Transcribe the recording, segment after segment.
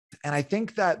And I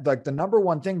think that like the number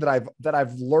one thing that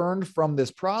I've learned from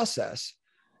this process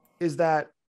is that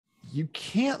you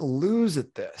can't lose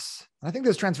at this. And I think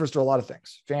this transfers to a lot of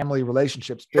things: family,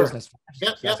 relationships, business.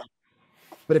 Yep.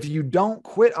 But if you don't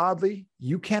quit, oddly,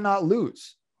 you cannot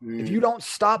lose. If you don't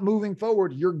stop moving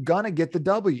forward, you're going to get the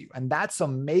W. And that's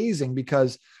amazing,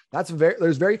 because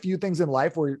there's very few things in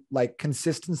life where like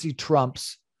consistency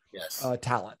trumps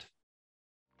talent.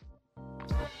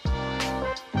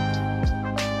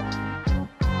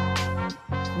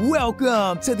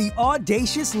 Welcome to the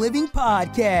Audacious Living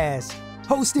Podcast,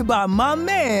 hosted by my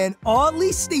man,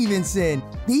 Audley Stevenson,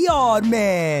 the Odd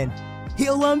Man.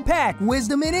 He'll unpack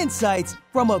wisdom and insights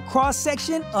from a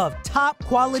cross-section of top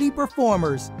quality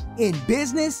performers in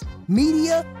business,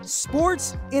 media,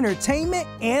 sports, entertainment,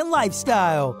 and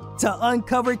lifestyle to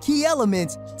uncover key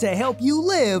elements to help you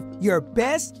live your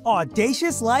best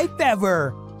audacious life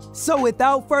ever. So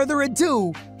without further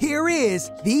ado, here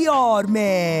is the Odd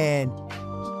Man.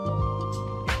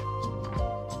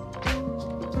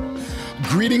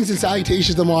 Greetings and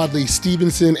salutations, I'm Audley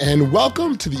Stevenson, and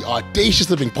welcome to the Audacious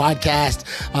Living Podcast.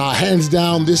 Hands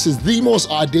down, this is the most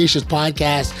audacious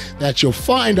podcast that you'll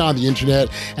find on the internet.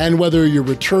 And whether you're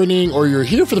returning or you're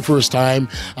here for the first time,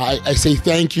 I say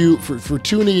thank you for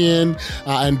tuning in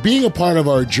and being a part of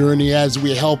our journey as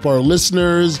we help our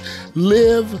listeners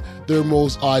live their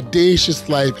most audacious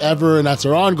life ever, and that's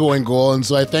our ongoing goal. And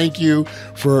so I thank you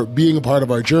for being a part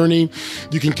of our journey.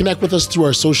 You can connect with us through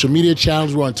our social media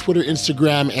channels. We're on Twitter,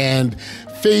 Instagram, and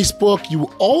Facebook. You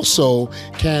also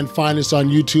can find us on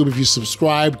YouTube if you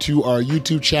subscribe to our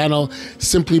YouTube channel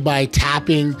simply by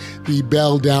tapping the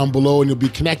bell down below, and you'll be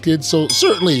connected. So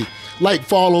certainly like,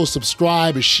 follow,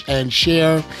 subscribe, and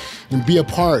share, and be a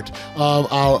part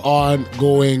of our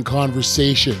ongoing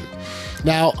conversation.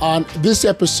 Now, on this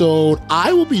episode,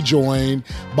 I will be joined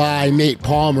by Nate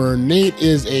Palmer. Nate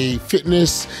is a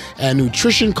fitness and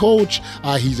nutrition coach.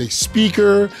 He's a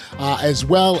speaker, as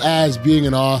well as being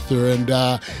an author,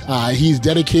 and he's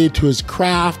dedicated to his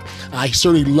craft. He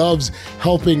certainly loves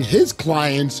helping his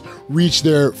clients reach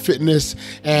their fitness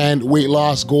and weight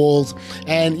loss goals.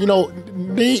 And, you know,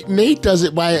 Nate does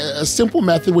it by a simple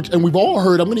method, and we've all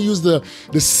heard. I'm going to use the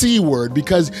C word,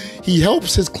 because he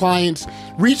helps his clients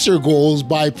reach their goals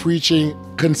by preaching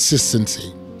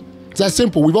consistency. It's that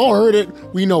simple. We've all heard it.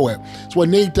 We know it. It's what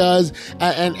Nate does.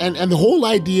 And the whole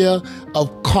idea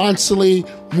of constantly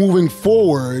moving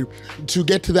forward to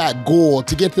get to that goal,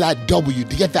 to get to that W,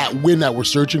 to get that win that we're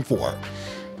searching for.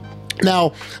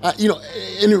 Now, you know,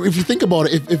 and if you think about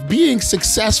it, if being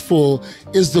successful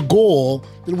is the goal,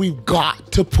 then we've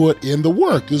got to put in the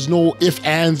work. There's no ifs,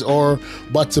 ands, or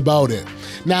buts about it.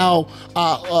 Now,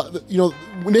 you know,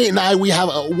 Nate and I, we have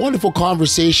a wonderful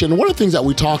conversation. One of the things that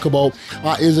we talk about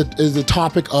is the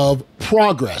topic of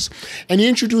progress. And he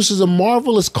introduces a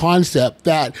marvelous concept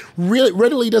that really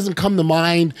readily doesn't come to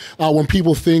mind when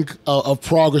people think of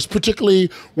progress,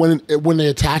 particularly when they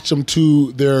attach them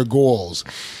to their goals.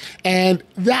 And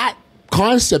that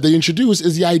concept they introduce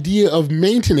is the idea of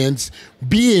maintenance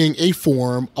being a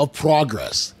form of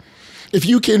progress. If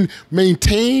you can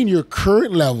maintain your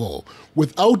current level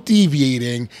without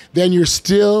deviating, then you're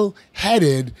still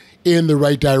headed in the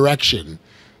right direction.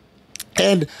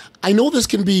 And I know this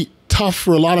can be tough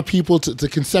for a lot of people to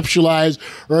conceptualize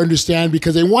or understand,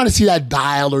 because they want to see that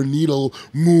dial or needle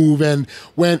move. And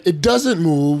when it doesn't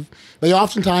move, they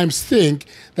oftentimes think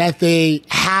that they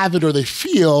haven't, or they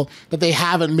feel that they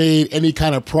haven't made any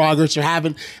kind of progress or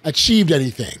haven't achieved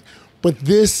anything. But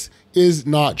this is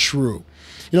not true.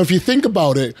 You know, if you think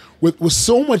about it, with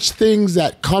so much things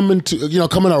that come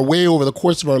in our way over the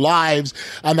course of our lives,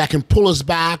 that can pull us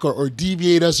back or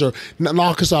deviate us or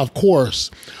knock us off course,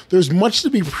 there's much to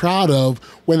be proud of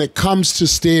when it comes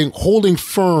to holding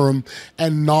firm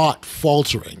and not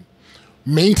faltering.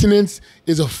 Maintenance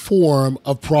is a form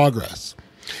of progress.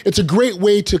 It's a great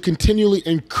way to continually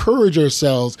encourage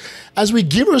ourselves as we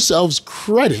give ourselves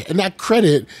credit, and that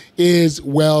credit is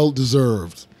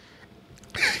well-deserved.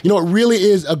 You know, it really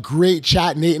is a great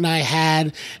chat Nate and I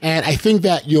had, and I think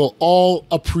that you'll all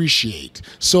appreciate.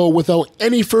 So without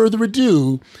any further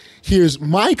ado, here's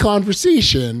my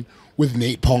conversation with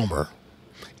Nate Palmer.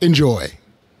 Enjoy.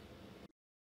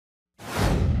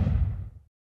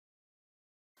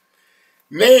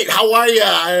 Nate, how are you?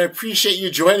 I appreciate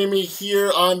you joining me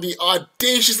here on the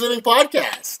Audacious Living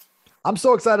Podcast. I'm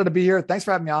so excited to be here. Thanks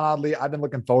for having me on, Audley. I've been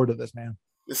looking forward to this, man.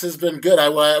 This has been good.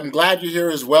 I'm glad you're here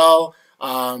as well.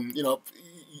 You know,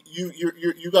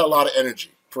 you got a lot of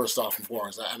energy, first off and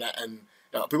foremost, and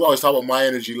people always talk about my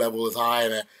energy level is high,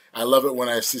 and I love it when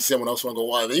I see someone else and go,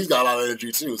 wow, he's got a lot of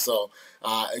energy too. So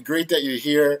great that you're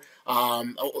here.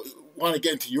 One want to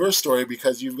get into your story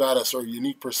because you've got a sort of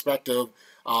unique perspective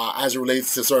as it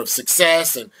relates to sort of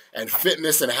success and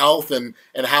fitness and health and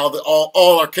how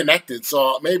all are connected.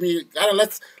 So maybe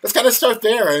let's kind of start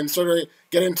there and sort of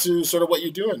get into sort of what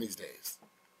you're doing these days.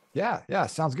 Yeah,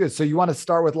 sounds good. So you want to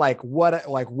start with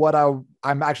what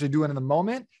I'm actually doing in the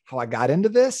moment, how I got into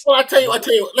this? Well, I tell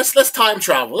you, let's time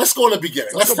travel. Let's go in the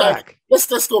beginning. Let's go back.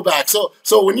 Let's go back. So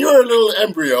when you were a little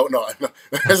embryo,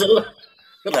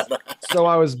 So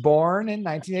I was born in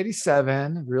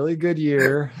 1987, really good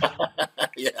year.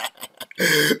 Yeah.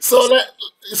 So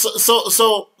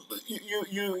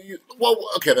you well,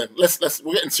 okay then.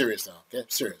 We're getting serious now. Okay,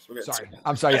 serious.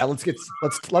 I'm sorry. Yeah, let's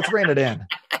rein it in.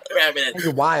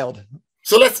 You're wild.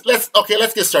 So let's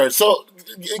get started. So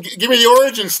give me the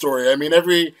origin story. I mean,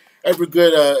 every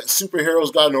good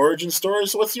superhero's got an origin story.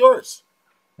 So what's yours?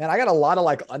 Man, I got a lot of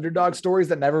like underdog stories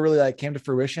that never really came to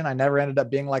fruition. I never ended up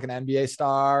being like an NBA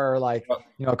star or a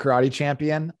karate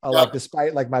champion,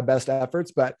 despite my best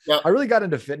efforts. But I really got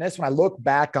into fitness. When I look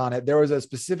back on it, there was a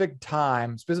specific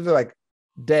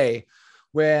day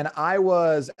when I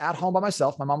was at home by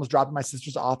myself. My mom was dropping my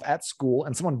sisters off at school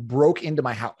and someone broke into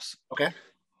my house. Okay.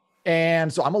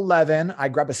 And so I'm 11. I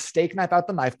grab a steak knife out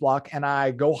the knife block and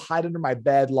I go hide under my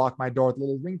bed, lock my door with a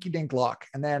little rinky dink lock.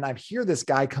 And then I hear this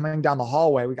guy coming down the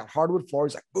hallway. We got hardwood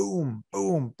floors, like boom,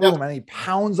 boom, boom. Yep. And he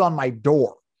pounds on my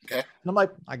door. Okay. And I'm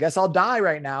like, I guess I'll die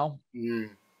right now.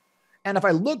 Mm. And if I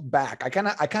look back, I kind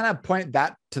of point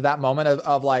that to that moment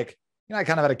of I kind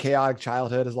of had a chaotic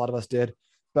childhood, as a lot of us did.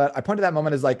 But I point to that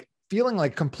moment as feeling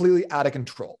completely out of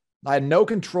control. I had no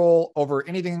control over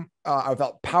anything. I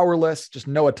felt powerless, just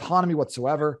no autonomy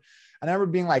whatsoever. And I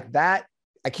remember being like that.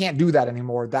 I can't do that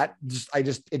anymore.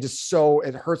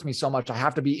 It hurts me so much. I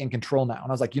have to be in control now. And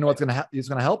I was like, you know what's going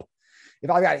to help?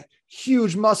 If I got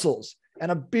huge muscles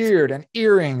and a beard and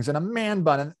earrings and a man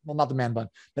bun, and well, not the man bun,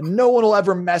 but no one will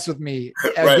ever mess with me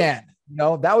again.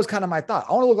 Right. That was kind of my thought.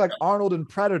 I want to look like Arnold in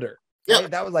Predator. Right?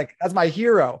 That was that's my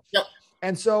hero. Yep.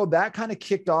 And so that kind of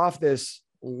kicked off this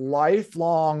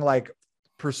lifelong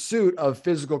pursuit of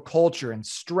physical culture and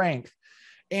strength.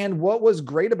 And what was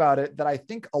great about it that I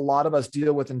think a lot of us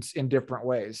deal with in different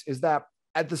ways is that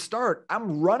at the start,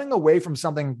 I'm running away from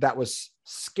something that was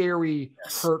scary,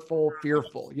 hurtful,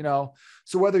 fearful,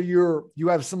 So whether you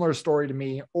have a similar story to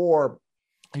me, or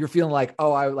you're feeling I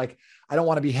don't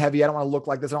want to be heavy. I don't want to look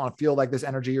like this. I don't want to feel like this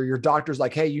energy, or your doctor's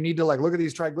like, hey, you need to look at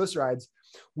these triglycerides.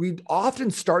 We often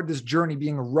start this journey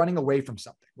being running away from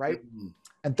something, right? Mm-hmm.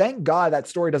 And thank God that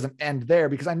story doesn't end there,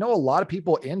 because I know a lot of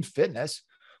people in fitness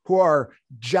who are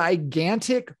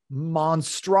gigantic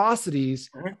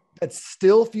monstrosities that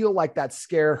still feel like that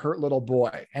scared, hurt little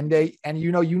boy. And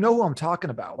you know who I'm talking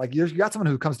about. You got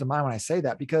someone who comes to mind when I say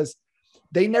that, because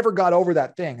they never got over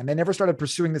that thing and they never started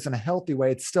pursuing this in a healthy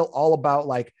way. It's still all about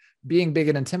being big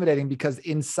and intimidating, because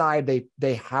inside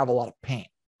they have a lot of pain.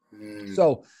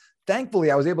 So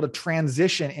thankfully I was able to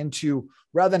transition into,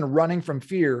 rather than running from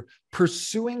fear,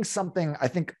 pursuing something I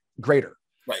think greater,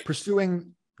 right?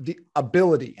 Pursuing the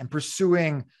ability and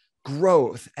pursuing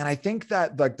growth. And I think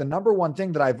that the number one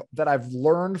thing that I've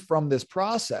learned from this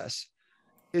process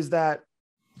is that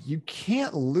you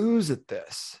can't lose at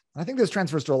this. And I think this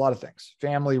transfers to a lot of things: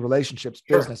 family, relationships,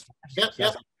 business.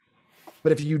 Yep.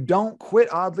 But if you don't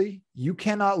quit, oddly, you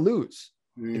cannot lose.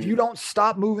 If you don't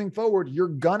stop moving forward, you're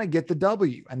going to get the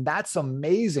W. And that's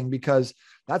amazing, because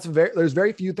there's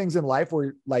very few things in life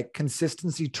where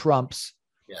consistency trumps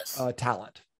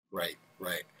talent. Right.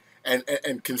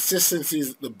 And consistency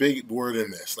is the big word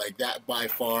in this, that by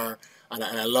far. And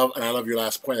I love your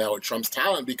last point, how it trumps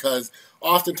talent, because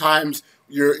oftentimes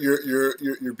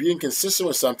you're being consistent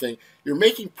with something, you're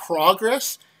making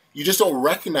progress. You just don't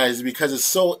recognize it because it's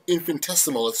so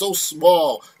infinitesimal. It's so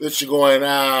small that you're going,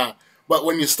 But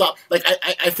when you stop,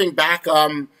 I think back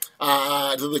to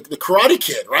the Karate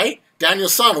Kid, right?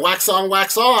 Daniel's son, wax on,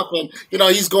 wax off. And,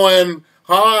 he's going,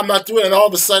 I'm not doing it. And all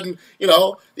of a sudden, he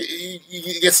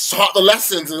gets taught the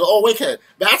lessons. And, wait,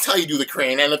 that's how you do the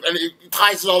crane. And it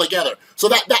ties it all together. So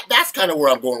that's kind of where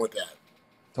I'm going with that.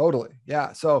 Totally.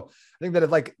 Yeah. So I think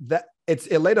that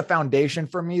it laid a foundation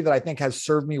for me that I think has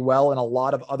served me well in a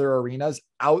lot of other arenas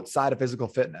outside of physical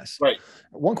fitness. Right.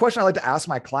 One question I like to ask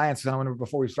my clients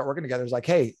before we start working together is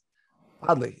hey,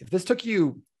 oddly, if this took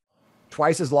you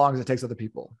twice as long as it takes other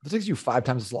people, if it takes you 5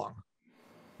 times as long,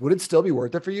 would it still be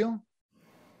worth it for you?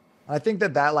 And I think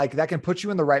that can put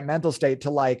you in the right mental state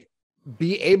to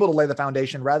be able to lay the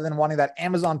foundation, rather than wanting that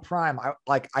Amazon Prime.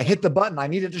 I hit the button. I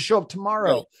need it to show up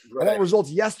tomorrow. Right. I want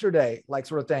results yesterday,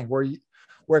 sort of thing, where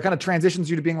where it kind of transitions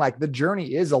you to being like, the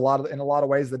journey is in a lot of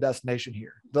ways, the destination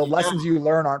here. The lessons you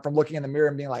learn aren't from looking in the mirror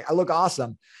and being like, I look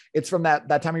awesome. It's from that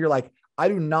time you're like, I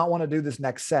do not want to do this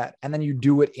next set. And then you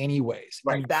do it anyways.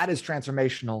 Right. And that is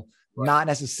transformational, not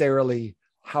necessarily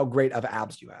how great of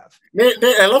abs you have.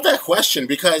 I love that question,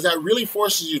 because that really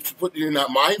forces you to put you in that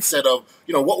mindset of,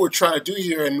 what we're trying to do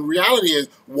here. And the reality is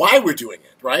why we're doing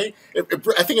it, right?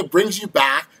 I think it brings you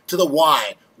back to the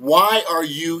why. Why are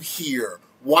you here?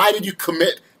 Why did you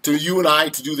commit to you and I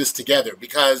to do this together?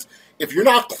 Because if you're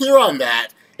not clear on that,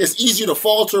 it's easy to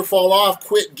falter, fall off,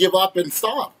 quit, give up, and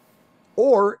stop.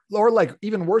 Or like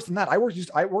even worse than that, I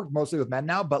work mostly with men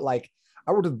now, but like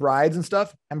I worked with brides and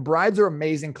stuff, and brides are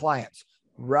amazing clients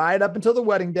right up until the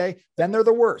wedding day. Then they're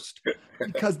the worst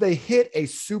because they hit a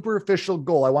superficial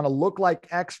goal. I want to look like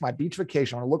X for my beach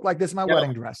vacation. I want to look like this in my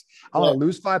wedding dress. I want to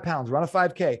lose 5 pounds, run a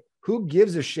 5K. Who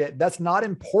gives a shit? That's not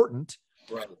important.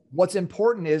 Right. What's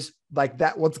important is like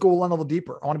that. Let's go one level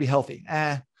deeper. I want to be healthy.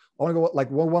 I want to go like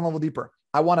one level deeper.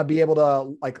 I want to be able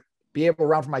to be able to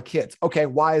around for my kids. Okay.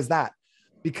 Why is that?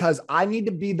 Because I need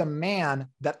to be the man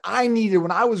that I needed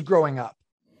when I was growing up.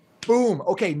 Boom.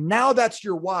 Okay. Now that's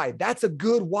your why. That's a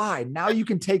good why. Now you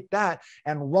can take that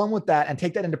and run with that and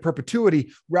take that into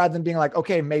perpetuity rather than being like,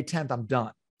 okay, May 10th, I'm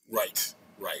done. Right.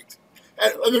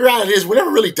 And the reality is we're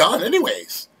never really done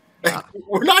anyways.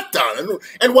 We're not done.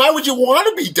 And why would you want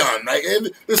to be done?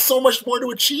 There's so much more to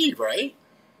achieve, right?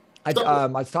 I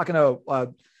was talking to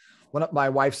one of my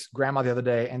wife's grandma the other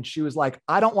day, and she was like,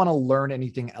 I don't want to learn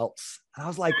anything else. And I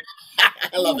was like,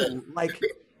 I love it.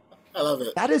 I love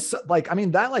it. That is like, I mean,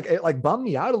 that it bummed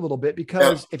me out a little bit,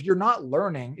 because if you're not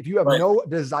learning, if you have no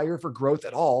desire for growth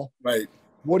at all,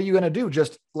 what are you going to do?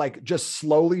 Just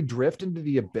slowly drift into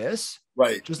the abyss.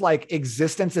 Right. Just like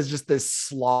existence is just this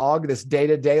slog, this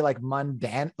day-to-day,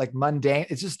 mundane. It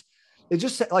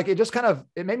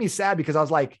made me sad, because I was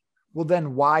like, well,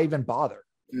 then why even bother?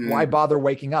 Why bother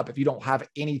waking up if you don't have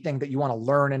anything that you want to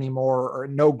learn anymore, or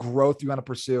no growth you want to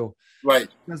pursue? Right.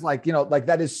 It's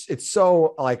it's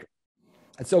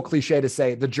so cliche to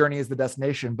say the journey is the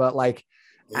destination, but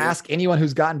ask anyone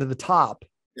who's gotten to the top,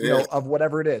 of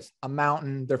whatever it is, a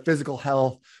mountain, their physical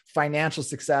health, financial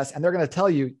success. And they're going to tell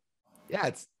you, yeah,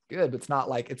 it's good, but it's not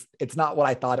it's not what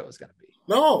I thought it was going to be.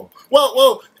 No.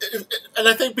 Well, and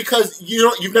I think because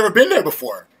you've never been there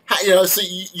before. So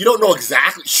you don't know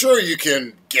exactly. Sure, you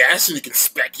can guess and you can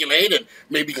speculate, and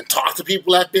maybe you can talk to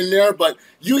people that have been there, but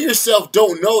you yourself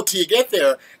don't know till you get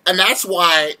there. And that's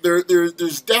why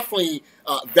there's definitely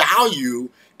value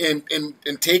in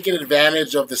taking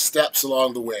advantage of the steps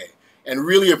along the way, and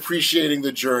really appreciating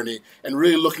the journey, and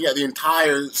really looking at the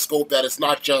entire scope, that it's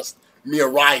not just me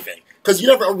arriving, because you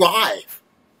never arrive.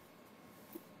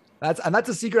 That's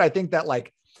a secret, I think, that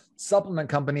supplement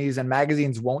companies and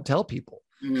magazines won't tell people.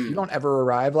 You don't ever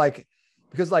arrive,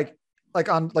 because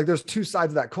there's two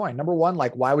sides of that coin. Number one,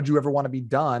 why would you ever want to be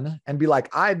done and be like,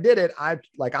 I did it. I'm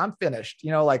finished,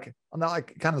 I'm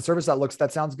not kind of the surface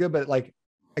that sounds good, but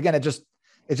again, it's just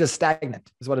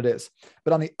stagnant is what it is.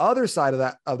 But on the other side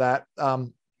of that,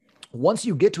 once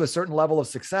you get to a certain level of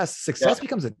success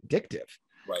becomes addictive.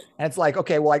 Right. And it's I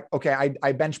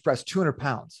bench press 200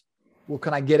 pounds. Well,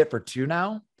 can I get it for 2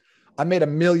 now? I made $1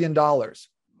 million.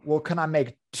 Well, can I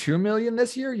make 2 million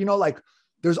this year?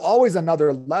 There's always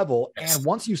another level. And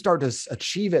once you start to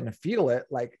achieve it and feel it,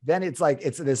 then it's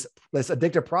this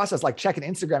addictive process, checking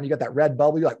Instagram, you got that red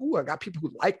bubble. You're like, ooh, I got people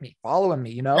who like me, following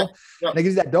me, and it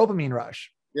gives you that dopamine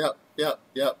rush. Yep.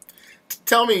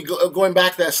 Tell me, going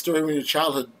back to that story when your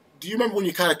childhood, do you remember when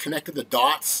you kind of connected the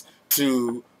dots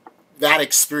to that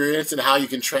experience and how you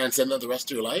can transcend it the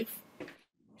rest of your life?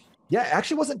 Yeah, it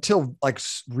actually wasn't till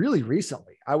really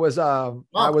recently. I was doing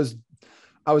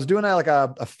a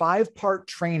 5-part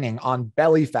training on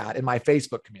belly fat in my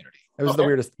Facebook community. It was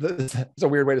it's a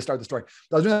weird way to start the story.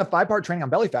 I was doing a 5-part training on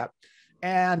belly fat,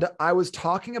 and I was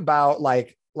talking about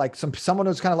someone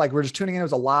was kind of we're just tuning in. It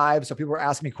was a live, so people were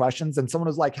asking me questions, and someone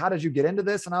was like, "How did you get into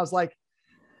this?" And I was like,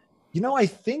 I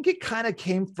think it kind of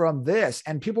came from this.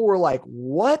 And people were like,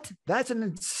 "What? That's an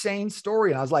insane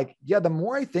story." And I was like, "Yeah." The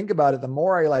more I think about it, the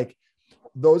more I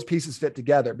those pieces fit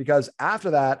together, because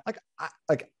after that,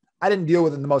 I didn't deal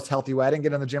with it in the most healthy way. I didn't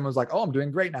get in the gym and was like, oh, I'm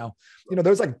doing great now. There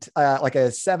was a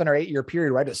 7 or 8 year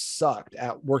period where I just sucked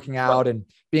at working out and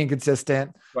being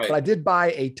consistent. Right. But I did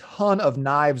buy a ton of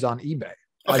knives on eBay.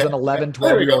 I was an 11,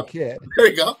 12-year-old kid. There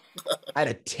you go. I had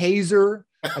a taser.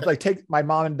 I'd take my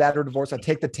mom and dad were divorced. I'd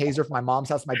take the taser from my mom's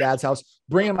house to my dad's house,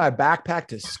 bring in my backpack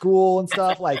to school and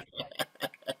stuff.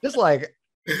 Just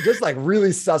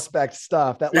really suspect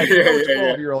stuff that no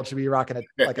 12-year-old should be rocking a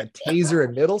taser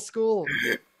in middle school.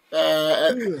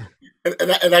 And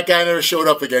that guy never showed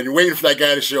up again. You're waiting for that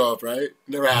guy to show up, right?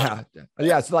 Never happened.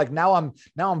 Yeah. So like now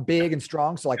I'm big and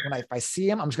strong. So like if I see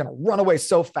him, I'm just gonna run away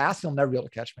so fast he'll never be able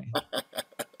to catch me.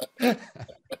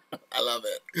 I love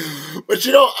it. But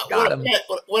you know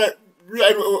what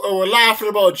we're laughing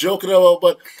about, joking about,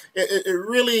 but it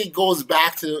really goes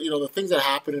back to, you know, the things that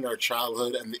happen in our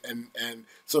childhood and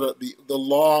sort of the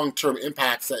long-term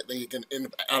impacts that they can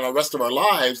on the rest of our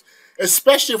lives,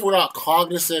 especially if we're not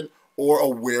cognizant or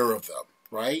aware of them,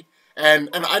 right? And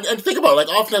think about it, like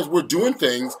oftentimes we're doing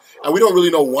things and we don't really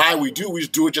know why we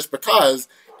just do it just because,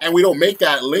 and we don't make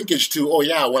that linkage to, oh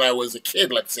yeah, when I was a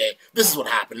kid, let's say, this is what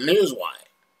happened and here's why.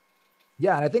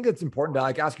 Yeah. And I think it's important to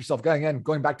like ask yourself,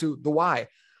 going back to the why.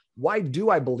 Why do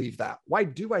I believe that? Why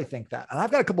do I think that? And I've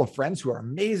got a couple of friends who are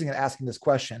amazing at asking this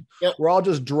question, where I'll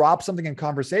just drop something in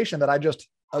conversation that I just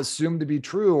assume to be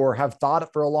true or have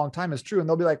thought for a long time is true. And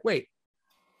they'll be like, wait,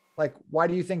 like, why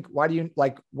do you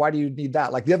need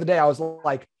that? Like the other day I was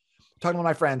like talking to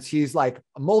my friends, he's like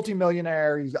a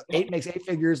multimillionaire. He's got makes 8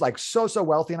 figures, like so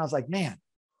wealthy. And I was like, man,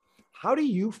 how do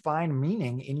you find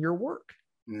meaning in your work?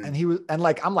 And I'm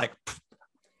like,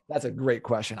 that's a great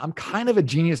question. I'm kind of a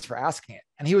genius for asking it.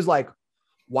 And he was like,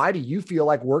 why do you feel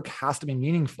like work has to be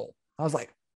meaningful? I was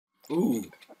like, ooh.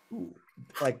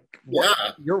 Like,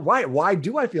 why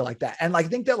do I feel like that? And like, I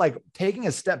think that like taking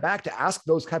a step back to ask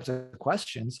those types of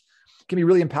questions can be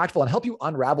really impactful and help you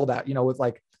unravel that, you know, with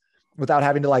like, without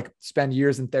having to like spend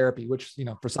years in therapy, which, you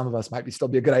know, for some of us might still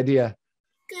be a good idea.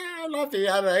 Yeah, I love it.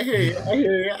 I hear you. I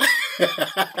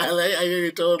hear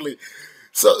you totally.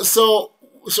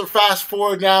 So fast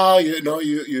forward now, you know,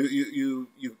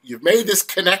 you've made this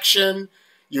connection.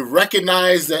 You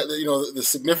recognize that, you know, the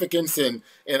significance in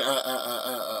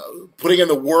putting in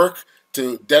the work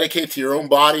to dedicate to your own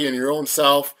body and your own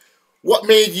self. What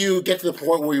made you get to the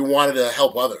point where you wanted to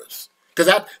help others?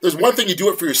 Because there's one thing you do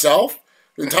it for yourself.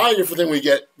 The entirely different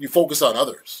thing you focus on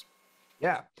others.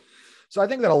 Yeah. So I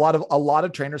think that a lot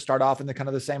of trainers start off in the kind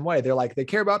of the same way. They're like, they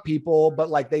care about people, but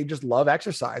like they just love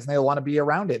exercise and they want to be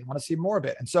around it and want to see more of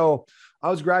it. And so I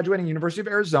was graduating University of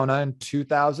Arizona in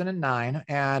 2009.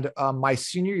 And my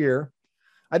senior year,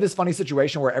 I had this funny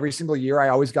situation where every single year I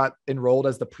always got enrolled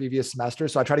as the previous semester.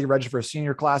 So I tried to get registered for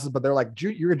senior classes, but they're like,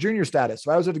 you're a junior status.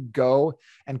 So I always had to go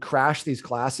and crash these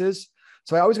classes.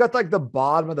 So I always got like the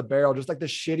bottom of the barrel, just like the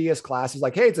shittiest classes.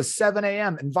 Like, hey, it's a 7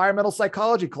 a.m. environmental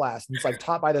psychology class. And it's like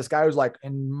taught by this guy who's like,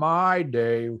 in my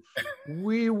day,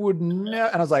 we would never.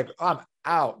 And I was like, I'm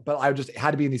out, but I just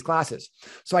had to be in these classes.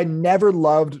 So I never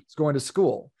loved going to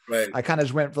school. Right. I kind of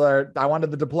just went I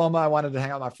wanted the diploma. I wanted to hang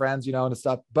out with my friends, you know, and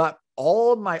stuff. But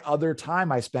all of my other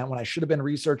time I spent when I should have been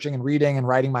researching and reading and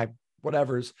writing my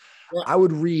whatevers, I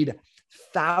would read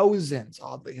thousands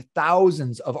of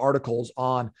articles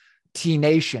on T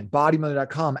Nation,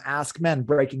 bodybuilding.com, Ask Men,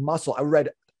 Breaking Muscle. I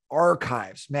read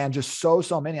archives, man, just so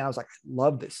many. I was like, I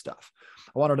love this stuff.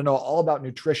 I wanted to know all about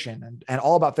nutrition and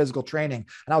all about physical training.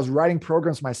 And I was writing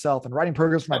programs for myself and writing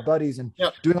programs for my buddies and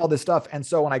doing all this stuff. And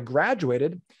so when I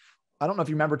graduated, I don't know if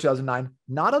you remember 2009,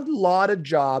 not a lot of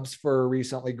jobs for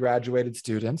recently graduated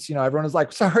students. You know, everyone was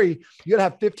like, sorry, you gotta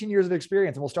have 15 years of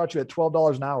experience and we'll start you at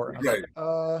 $12 an hour. And I was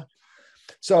like,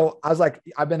 so I was like,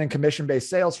 I've been in commission-based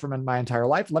sales for my entire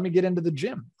life. Let me get into the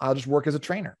gym. I'll just work as a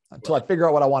trainer until I figure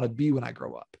out what I want to be when I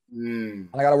grow up. And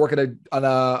I got to work at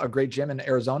a great gym in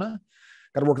Arizona.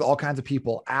 Got to work with all kinds of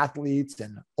people, athletes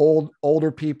and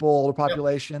older people, older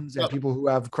populations, and people who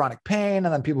have chronic pain,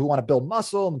 and then people who want to build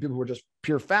muscle, and people who are just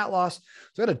pure fat loss.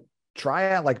 So I got to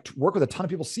try out, like, work with a ton of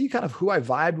people, see kind of who I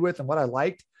vibed with and what I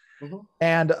liked.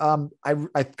 And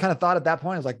I kind of thought at that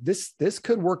point, I was like, this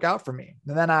could work out for me.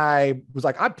 And then I was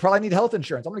like, I probably need health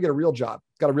insurance. I'm gonna get a real job.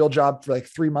 Got a real job for like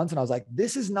 3 months. And I was like,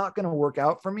 this is not going to work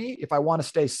out for me if I want to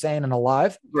stay sane and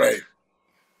alive. Right.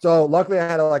 So luckily I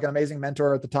had like an amazing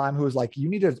mentor at the time who was like, you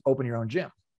need to open your own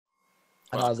gym.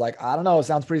 And I was like, I don't know. It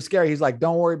sounds pretty scary. He's like,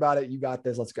 don't worry about it. You got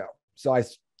this. Let's go. So I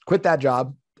quit that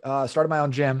job, started my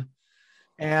own gym.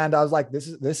 And I was like, this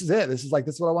is it. This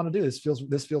is what I want to do.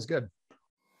 This feels good.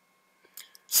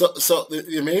 So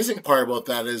the amazing part about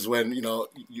that is when, you know,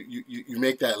 you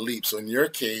make that leap. So in your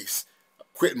case,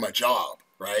 quitting my job,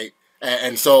 right?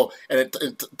 And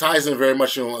it ties in very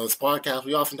much, you know, on this podcast.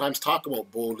 We oftentimes talk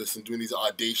about boldness and doing these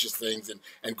audacious things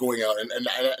and going out, and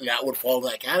that would fall in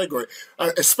that category.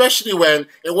 Especially when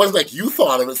it wasn't like you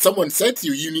thought of it. Someone said to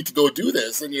you, you need to go do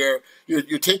this, and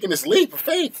you're taking this leap of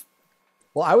faith.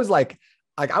 Well, I was like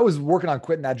I was working on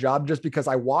quitting that job just because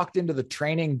I walked into the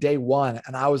training day one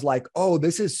and I was like, oh,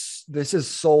 this is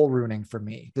soul ruining for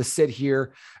me to sit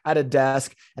here at a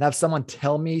desk and have someone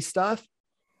tell me stuff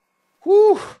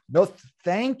Whew, no,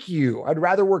 thank you. I'd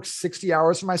rather work 60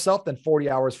 hours for myself than 40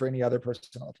 hours for any other person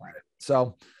on the planet.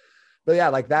 So, but yeah,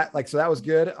 like that, so that was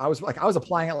good. I was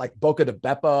applying at like Boca de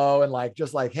Beppo and like,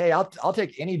 just like, hey, I'll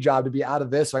take any job to be out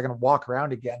of this so I can walk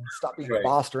around again, stop being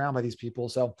bossed around by these people.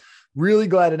 So really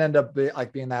glad it ended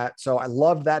up being that. So I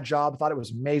loved that job. Thought it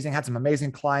was amazing. Had some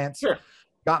amazing clients. Sure.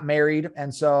 Got married.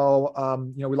 And so,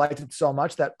 we liked it so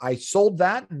much that I sold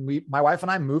that. And my wife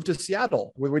and I moved to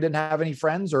Seattle where we didn't have any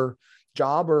friends or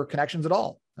job or connections at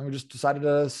all. And we just decided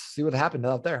to see what happened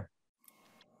out there.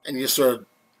 And you sort of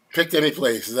picked any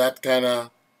place. Is that kind of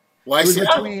why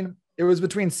Seattle? It was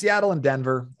between Seattle and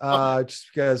Denver, just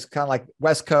because kind of like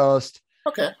West Coast,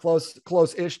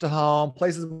 close-ish to home,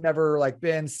 places we've never like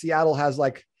been. Seattle has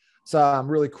like some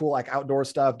really cool like outdoor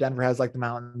stuff. Denver has like the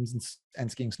mountains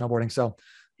and skiing, snowboarding. So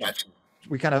gotcha.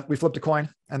 We flipped a coin,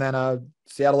 and then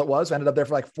Seattle it was. I ended up there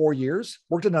for like 4 years.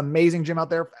 Worked in an amazing gym out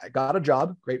there. I got a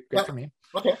job. Great for me.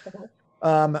 Okay.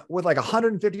 With like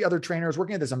 150 other trainers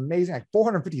working at this amazing, like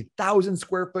 450,000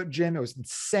 square foot gym. It was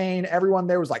insane. Everyone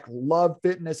there was like love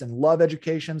fitness and love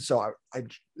education. So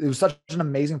it was such an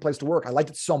amazing place to work. I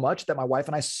liked it so much that my wife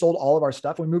and I sold all of our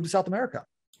stuff and we moved to South America.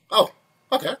 Oh,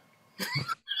 okay.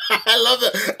 I love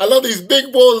that. I love these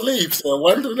big bold leaps.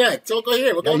 One to the next. So go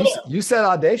here. You said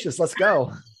audacious. Let's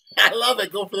go. I love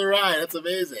it. Go for the ride. That's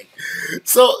amazing.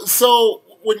 So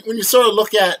when you sort of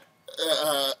look at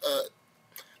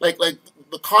like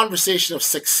the conversation of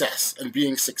success and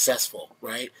being successful,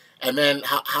 right? And then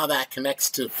how that connects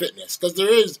to fitness, because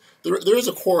there is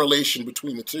a correlation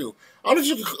between the two. I don't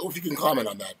know if you can comment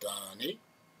on that, Nate.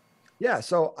 Yeah.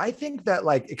 So I think that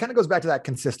like it kind of goes back to that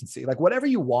consistency. Like whatever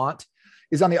you want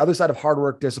is on the other side of hard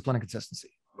work, discipline, and consistency.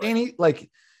 Right.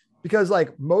 Because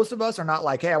like most of us are not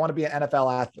like, hey, I want to be an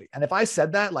NFL athlete. And if I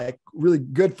said that, like really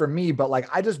good for me, but like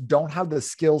I just don't have the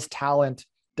skills, talent,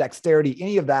 dexterity,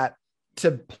 any of that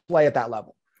to play at that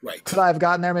level. Right. Could I have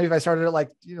gotten there? Maybe if I started at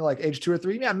like age 2 or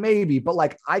 3, yeah, maybe. But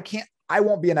like I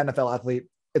won't be an NFL athlete.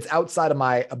 It's outside of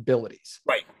my abilities.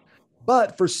 Right.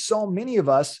 But for so many of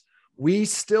us, we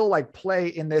still like play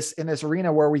in this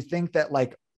arena where we think that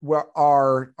like where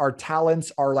our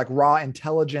talents, our like raw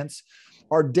intelligence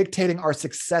are dictating our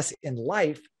success in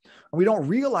life. And we don't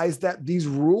realize that these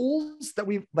rules that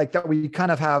we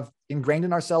kind of have ingrained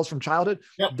in ourselves from childhood,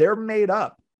 they're made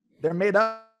up. They're made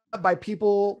up by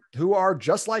people who are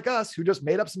just like us, who just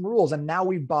made up some rules. And now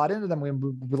we've bought into them. We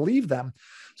believe them.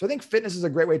 So I think fitness is a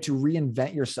great way to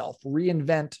reinvent yourself,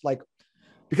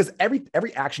 because every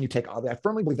action you take, I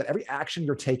firmly believe that every action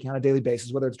you're taking on a daily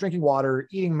basis, whether it's drinking water,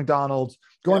 eating McDonald's,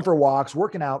 going for walks,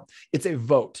 working out, it's a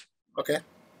vote. Okay.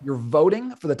 You're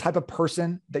voting for the type of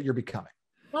person that you're becoming.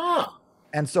 Ah.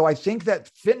 And so I think that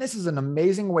fitness is an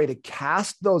amazing way to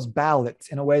cast those ballots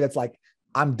in a way that's like,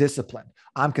 I'm disciplined,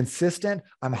 I'm consistent,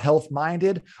 I'm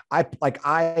health-minded. I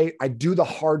do the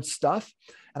hard stuff.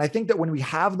 And I think that when we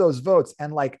have those votes,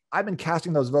 and like, I've been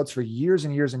casting those votes for years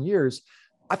and years and years,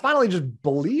 I finally just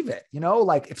believe it,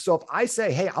 like if I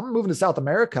say, hey, I'm moving to South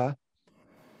America,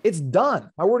 it's done.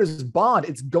 My word is bond.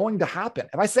 It's going to happen.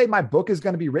 If I say my book is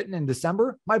going to be written in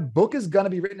December, my book is going to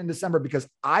be written in December, because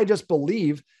I just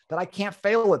believe that I can't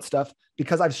fail at stuff,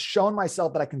 because I've shown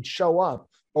myself that I can show up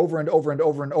over and over and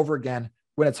over and over again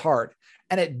when it's hard.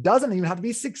 And it doesn't even have to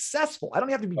be successful. I don't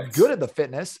have to be good at the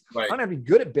fitness. Right. I don't have to be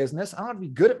good at business. I don't have to be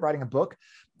good at writing a book,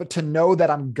 but to know that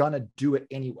I'm going to do it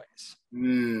anyways.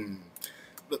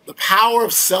 The power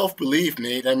of self-belief,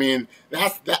 Nate. I mean,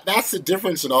 that's the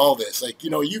difference in all this. Like,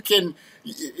 you can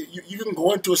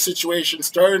go into a situation,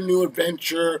 start a new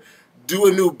adventure, do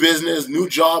a new business, new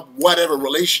job, whatever,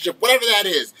 relationship, whatever that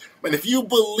is. But if you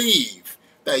believe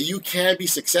that you can be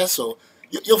successful,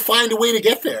 you'll find a way to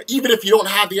get there, even if you don't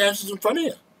have the answers in front of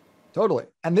you. Totally.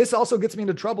 And this also gets me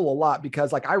into trouble a lot,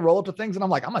 because like I roll up to things and I'm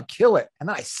like, I'm going to kill it. And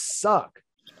then I suck.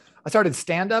 I started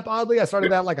stand-up, oddly. I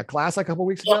started that like a class a couple of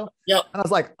weeks ago. Yep. And I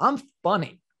was like, I'm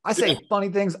funny. I say funny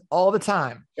things all the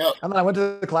time. Yep. And then I went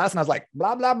to the class and I was like,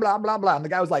 blah, blah, blah, blah, blah. And the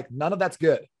guy was like, none of that's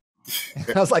good.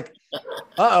 And I was like,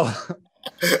 uh-oh.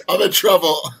 I'm in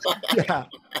trouble. Yeah.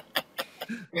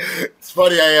 It's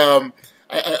funny.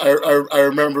 I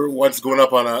remember once going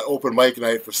up on an open mic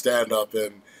night for stand-up,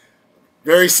 and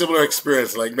very similar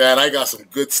experience. Like, man, I got some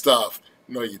good stuff.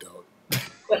 No, you don't.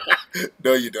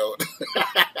 No, you don't.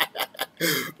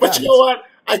 But you know what?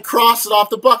 I crossed it off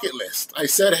the bucket list. I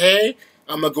said, hey,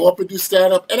 I'm going to go up and do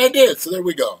stand-up. And I did. So there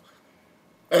we go.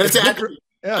 And it's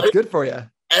good for you.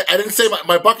 I didn't say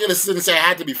my bucket list didn't say I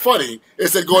had to be funny. It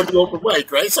said go and do open mic,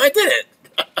 right? So I did it.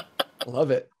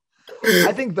 Love it.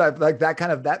 I think that like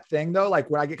that thing though, like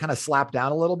when I get kind of slapped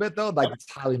down a little bit though, like it's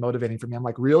highly motivating for me. I'm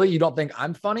like, really? You don't think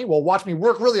I'm funny? Well, watch me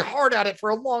work really hard at it for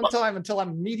a long time until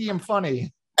I'm medium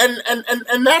funny.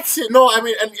 And that's it. No, I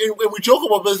mean, and we joke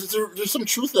about this. There's some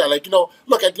truth to that. Like,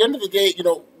 look, at the end of the day,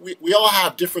 we all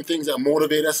have different things that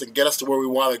motivate us and get us to where we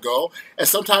want to go. And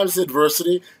sometimes it's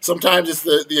adversity. Sometimes it's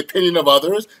the opinion of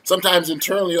others. Sometimes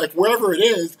internally, like wherever it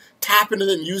is, tap into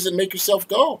it and use it and make yourself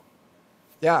go.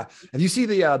 Yeah. Have you seen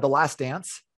the Last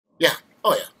Dance? Yeah.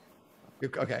 Oh yeah.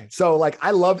 Okay. So like,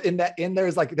 I love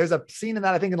there's a scene in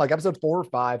that, I think in like episode 4 or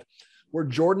 5, where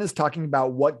Jordan is talking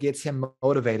about what gets him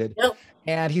motivated. Yep.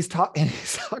 And he's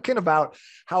talking about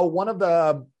how one of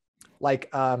the, like,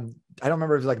 I don't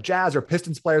remember if it was like Jazz or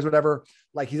Pistons players, whatever.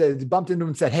 Like he bumped into him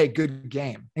and said, "Hey, good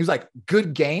game." He was like,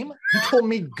 "Good game? You told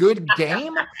me good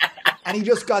game?" And he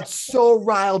just got so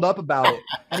riled up about it.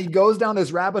 And he goes down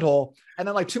this rabbit hole. And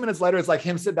then like 2 minutes later, it's like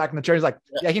him sit back in the chair. He's like,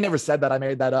 "Yeah, he never said that. I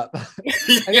made that up."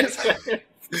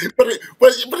 But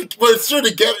it's sure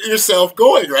to get yourself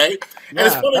going, right? Yeah, and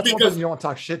it's funny because you don't want to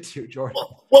talk shit to, Jordan.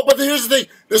 Well, but here's the thing: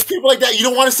 there's people like that you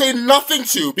don't want to say nothing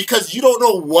to because you don't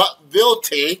know what they'll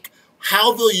take,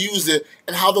 how they'll use it,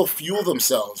 and how they'll fuel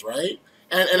themselves, right?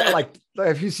 And like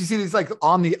if you see these like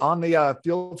on the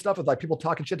field stuff with like people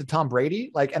talking shit to Tom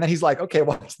Brady, like, and then he's like, "Okay,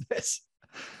 what's this?"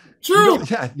 True.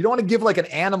 You don't want to give like an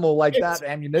animal like that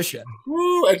ammunition.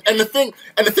 True. And the thing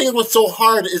what's so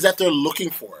hard is that they're looking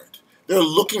for it. They're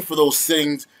looking for those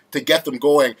things to get them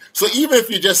going. So even if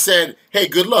you just said, "Hey,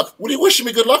 good luck," what are you wishing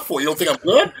me good luck for? You don't think I'm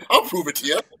good? I'll prove it to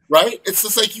you, right? It's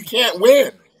just like you can't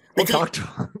win. We'll talk to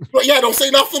him. But yeah, don't say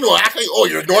nothing to him. Act like, "Oh,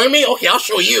 you're ignoring me? Okay, I'll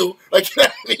show you." Like, you know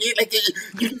what I mean? Like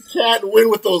you just can't win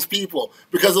with those people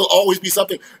because there'll always be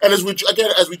something. And as we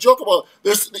joke about,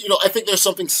 there's I think there's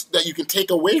something that you can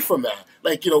take away from that.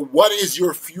 Like, what is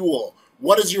your fuel?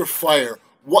 What is your fire?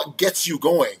 What gets you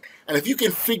going? And if you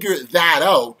can figure that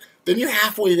out, then you're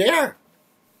halfway there.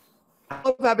 I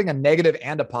love having a negative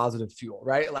and a positive fuel,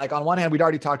 right? Like on one hand, we'd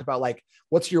already talked about like,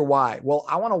 what's your why? Well,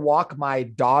 I want to walk my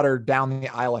daughter down the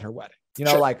aisle at her wedding.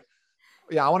 Sure. Like,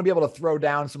 yeah, I want to be able to throw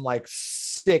down some like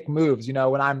sick moves,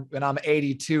 when I'm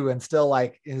 82 and still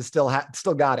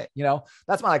got it,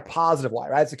 that's my like positive why,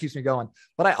 right? So it keeps me going.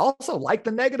 But I also like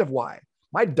the negative why.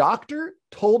 My doctor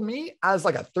told me as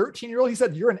like a 13-year-old, he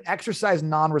said, "You're an exercise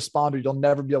non-responder. You'll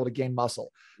never be able to gain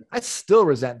muscle." I still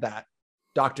resent that.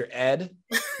 Dr. Ed,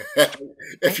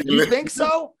 you think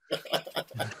so?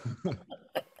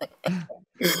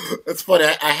 That's funny.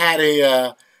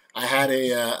 I had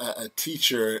a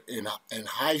teacher in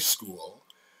high school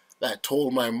that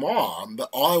told my mom that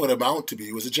all I would amount to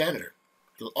be was a janitor.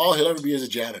 All he'll ever be is a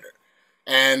janitor.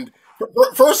 And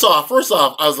first off,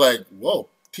 I was like, "Whoa,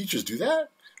 teachers do that?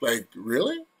 Like,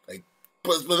 really?" Like,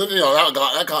 but then,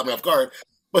 that caught me off guard.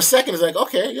 But second is like,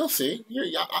 okay, you'll see.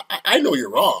 I know you're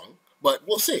wrong, but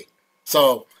we'll see.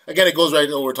 So again, it goes right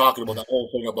to what we're talking about, that whole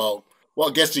thing about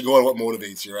what gets you going, what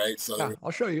motivates you, right? So yeah,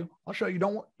 I'll show you.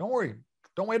 Don't worry.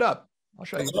 Don't wait up. I'll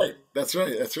show you. That's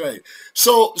right.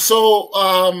 So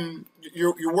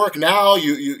your work now,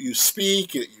 you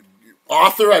speak, you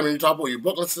author. I mean, you talk about your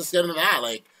book. Let's just get into that.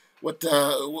 Like,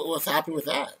 what's happening with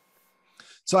that?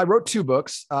 So I wrote 2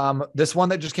 books. This one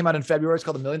that just came out in February is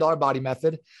called The $1 Million Body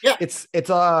Method. Yeah. It's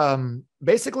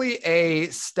basically a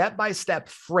step-by-step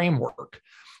framework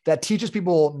that teaches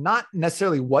people not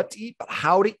necessarily what to eat, but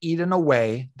how to eat in a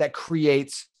way that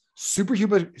creates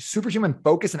superhuman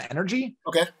focus and energy.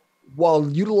 Okay. While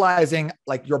utilizing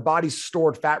like your body's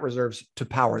stored fat reserves to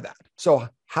power that. So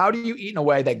how do you eat in a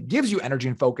way that gives you energy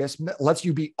and focus, lets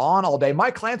you be on all day?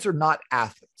 My clients are not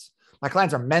athletes. My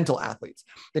clients are mental athletes.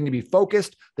 They need to be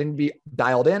focused. They need to be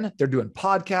dialed in. They're doing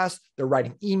podcasts. They're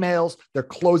writing emails. They're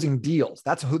closing deals.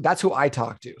 That's who I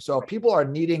talk to. So if people are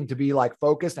needing to be like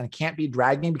focused and can't be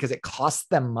dragging because it costs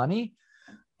them money,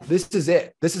 this is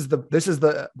it. This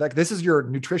is your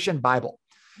nutrition Bible.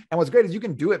 And what's great is you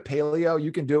can do it paleo.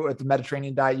 You can do it with the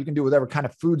Mediterranean diet. You can do whatever kind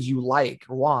of foods you like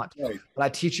or want. Right. But I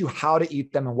teach you how to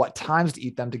eat them and what times to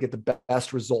eat them to get the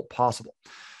best result possible.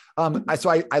 So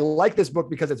I like this book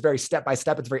because it's very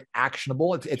step-by-step. It's very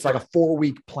actionable. It's like a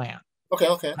 4-week plan.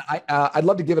 Okay. I'd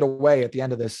love to give it away at the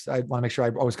end of this. I want to make sure I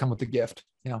always come with the gift,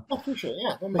 Oh, for sure.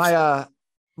 Yeah.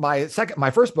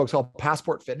 My first book's called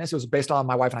Passport Fitness. It was based on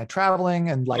my wife and I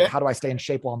traveling and like, how do I stay in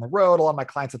shape while on the road? A lot of my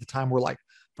clients at the time were like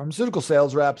pharmaceutical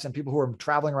sales reps and people who were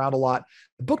traveling around a lot.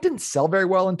 The book didn't sell very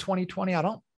well in 2020.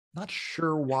 Not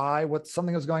sure why,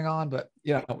 something was going on, but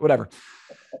whatever.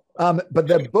 But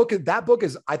that book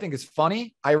is, I think is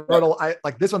funny. I wrote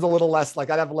like this one's a little less, like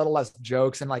I'd have a little less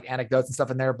jokes and like anecdotes and stuff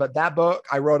in there. But that book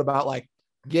I wrote about like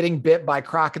getting bit by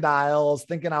crocodiles,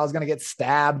 thinking I was going to get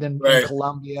stabbed in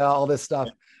Colombia, all this stuff.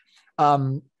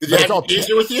 Did you have your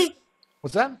taser with you?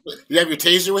 What's that? You have your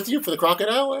taser with you for the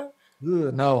crocodile?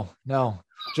 No.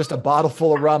 Just a bottle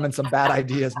full of rum and some bad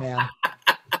ideas, man.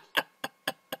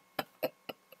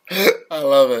 I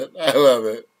love it.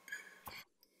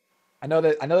 I know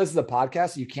this is a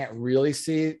podcast, so you can't really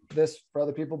see this for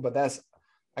other people, but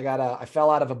I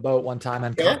fell out of a boat one time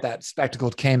and caught that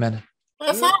spectacled caiman.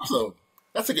 That's awesome.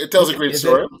 It tells a great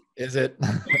story. Is it?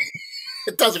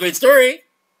 It tells a great story.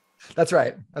 That's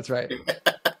right. So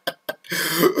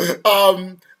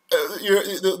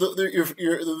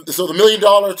the $1 million,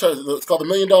 it's called the $1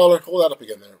 million. Hold that up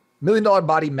again there. $1 million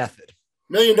body method.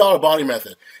 $1 million body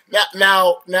method.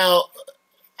 Now,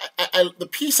 the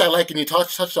piece I like and you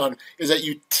touched on is that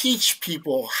you teach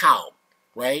people how,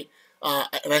 right?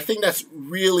 And I think that's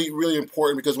really, really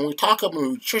important because when we talk about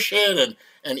nutrition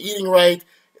and eating right,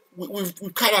 we've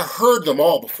kind of heard them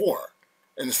all before,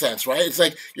 in a sense, right? It's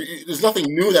like there's nothing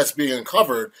new that's being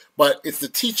uncovered, but it's the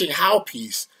teaching how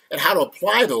piece and how to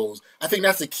apply those. I think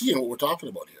that's the key in what we're talking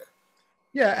about here.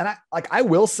 Yeah. And I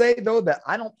will say though, that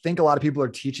I don't think a lot of people are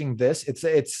teaching this.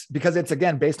 It's because it's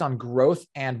again, based on growth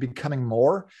and becoming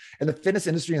more. And the fitness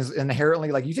industry is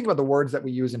inherently like, you think about the words that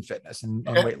we use in fitness and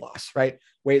weight loss, right?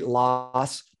 Weight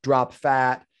loss, drop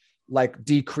fat, like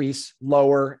decrease,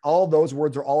 lower, all those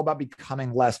words are all about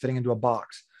becoming less, fitting into a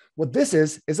box. What this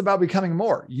is about becoming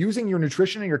more, using your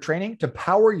nutrition and your training to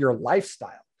power your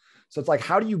lifestyle. So it's like,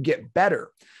 how do you get better?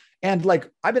 And like,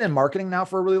 I've been in marketing now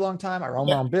for a really long time. I run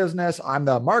my own business. I'm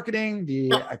the marketing,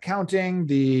 the accounting,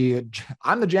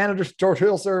 I'm the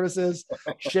janitorial services,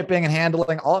 shipping and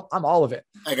handling. I'm all of it.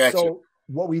 I got you. So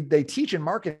what they teach in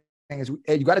marketing is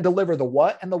you got to deliver the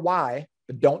what and the why,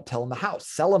 but don't tell them the how,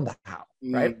 sell them the how.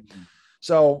 Right.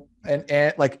 So,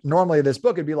 and like normally this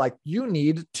book, it'd be like, you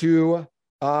need to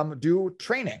do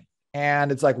training.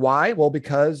 And it's like, why? Well,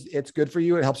 because it's good for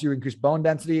you. It helps you increase bone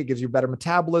density. It gives you better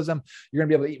metabolism. You're going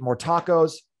to be able to eat more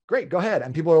tacos. Great. Go ahead.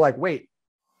 And people are like, wait,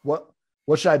 what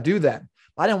should I do then?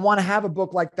 I didn't want to have a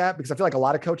book like that because I feel like a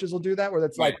lot of coaches will do that where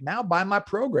it's like, now buy my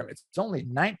program. It's only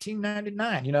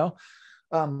 $19.99, you know?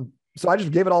 So I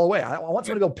just gave it all away. I want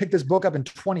someone to go pick this book up in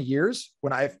 20 years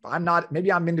when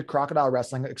maybe I'm into crocodile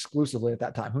wrestling exclusively at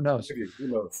that time. Who knows?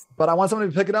 But I want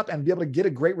someone to pick it up and be able to get a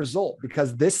great result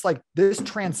because this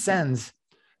transcends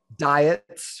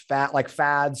diets,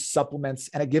 fads, supplements,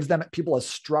 and it gives people a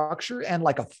structure and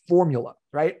like a formula,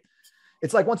 right?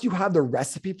 It's like, once you have the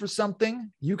recipe for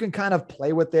something, you can kind of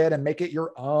play with it and make it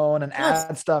your own and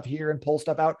add stuff here and pull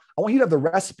stuff out. I want you to have the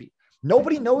recipe.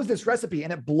 Nobody knows this recipe.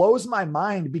 And it blows my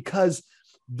mind because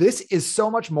this is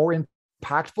so much more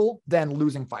impactful than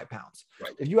losing 5 pounds.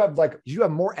 Right. If you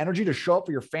have more energy to show up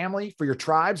for your family, for your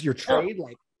tribes, your trade,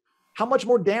 like how much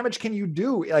more damage can you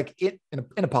do? Like in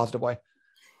a positive way,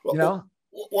 you know?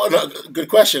 Well, no, good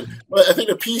question. But I think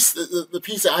the piece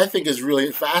that I think is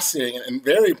really fascinating and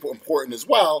very important as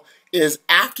well is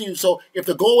so if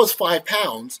the goal is 5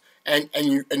 pounds, and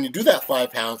you do that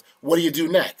 5 pounds, what do you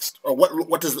do next? Or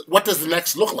what does the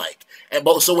next look like?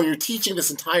 So when you're teaching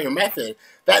this entire method,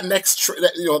 that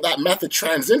method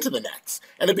trends into the next,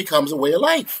 and it becomes a way of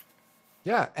life.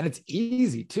 Yeah, and it's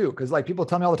easy too, because like people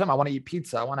tell me all the time, I want to eat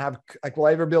pizza. I want to have will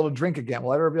I ever be able to drink again?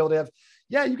 Will I ever be able to have?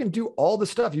 Yeah, you can do all the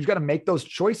stuff. You just got to make those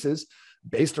choices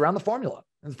based around the formula.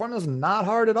 And the formula is not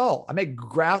hard at all. I make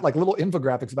little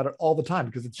infographics about it all the time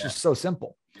because it's just so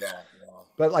simple. Yeah.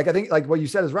 But like, I think like what you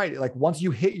said is right. Like once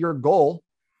you hit your goal,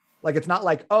 like, it's not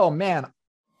like, oh man,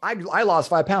 I lost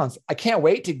 5 pounds. I can't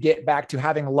wait to get back to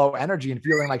having low energy and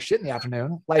feeling like shit in the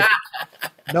afternoon. Like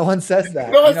no one says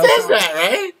that. No one says that,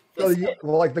 right? So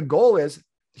like the goal is,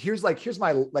 here's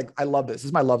my, like, I love this. This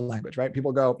is my love language, right?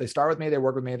 People they start with me, they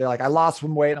work with me. They're like, I lost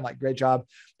some weight. I'm like, great job.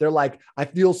 They're like, I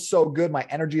feel so good. My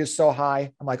energy is so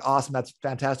high. I'm like, awesome. That's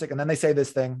fantastic. And then they say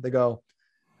this thing, they go,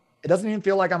 it doesn't even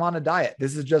feel like I'm on a diet.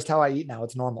 This is just how I eat now.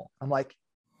 It's normal. I'm like,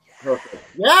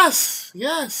 yes.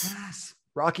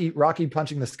 Rocky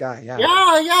punching the sky.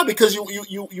 Yeah. Because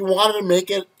you wanted to make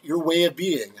it your way of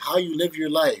being, how you live your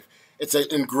life. It's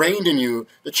ingrained in you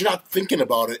that you're not thinking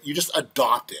about it. You just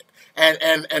adopt it.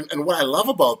 And what I love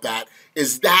about that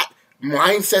is that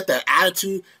mindset, that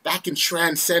attitude, that can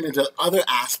transcend into other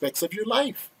aspects of your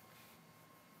life.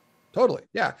 Totally.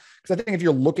 Yeah. Because I think if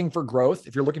you're looking for growth,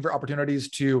 if you're looking for opportunities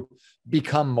to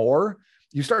become more,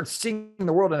 you start seeing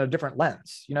the world in a different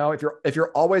lens. You know, if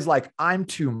you're always like, I'm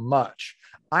too much,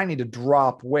 I need to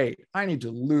drop weight, I need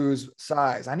to lose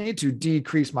size, I need to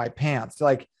decrease my pants.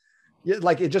 Like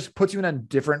it just puts you in a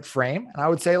different frame. And I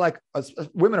would say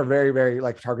women are very, very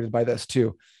like targeted by this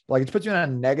too. Like it puts you in a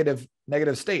negative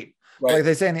state. Right. Like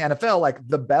they say in the NFL, like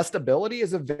the best ability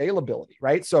is availability,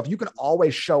 right? So if you can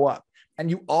always show up and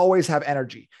you always have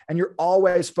energy and you're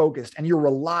always focused and you're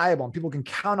reliable and people can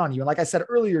count on you. And like I said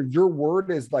earlier, your word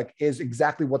is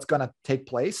exactly what's going to take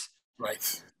place.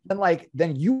 Right.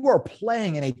 Then you are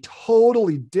playing in a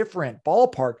totally different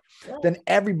ballpark than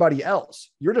everybody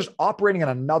else. You're just operating at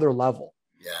another level.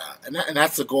 Yeah. And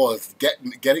that's the goal, is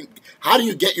getting, how do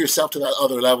you get yourself to that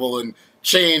other level and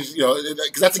change,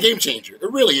 because that's a game changer.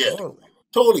 It really is.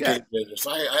 Totally game changer.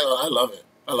 So I love it.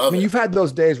 I mean, you've had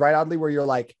those days, right, Audley, where you're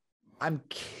like, I'm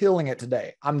killing it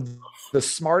today. I'm the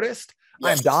smartest.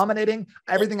 Yes. I'm dominating.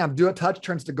 Everything I'm doing touch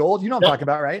turns to gold. You know what I'm talking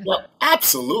about, right? Yeah,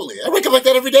 absolutely. I wake up like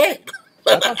that every day.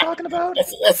 That's what I'm talking about.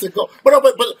 That's the goal. But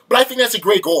I think that's a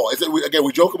great goal. Again,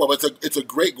 we joke about it, but it's a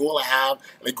great goal to have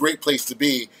and a great place to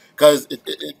be, because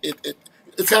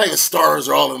it's kind of like the stars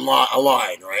are all in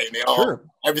line, right? And they all,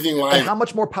 everything lines. And how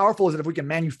much more powerful is it if we can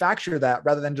manufacture that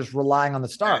rather than just relying on the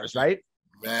stars, right?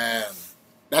 Man,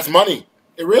 that's money.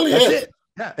 It really is. It.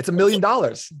 Yeah, it's $1 million.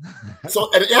 So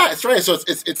it's right. So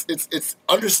it's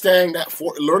understanding that,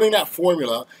 learning that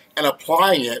formula and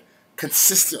applying it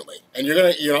consistently. And you're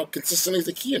gonna, consistently is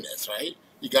the key in this, right?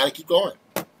 You got to keep going.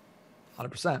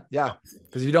 100%. Yeah,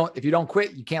 because if you don't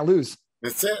quit, you can't lose.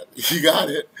 That's it. You got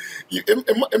it.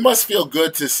 It must feel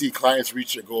good to see clients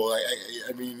reach your goal.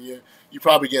 I mean, you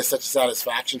probably get such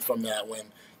satisfaction from that when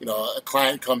a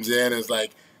client comes in and is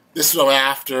like, "This is what I'm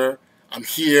after. I'm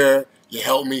here. You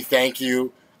helped me. Thank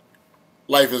you."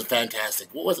 Life is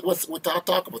fantastic. Talk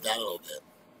about that a little bit.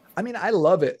 I mean, I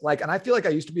love it. And I feel like I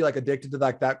used to be addicted to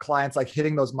that clients,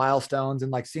 hitting those milestones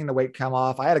and seeing the weight come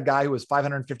off. I had a guy who was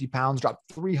 550 pounds,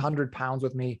 dropped 300 pounds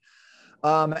with me.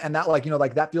 And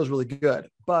that that feels really good.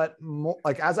 But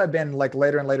as I've been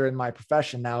later and later in my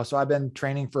profession now, so I've been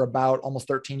training for about almost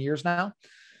 13 years now.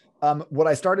 What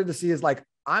I started to see is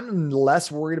I'm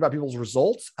less worried about people's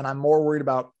results and I'm more worried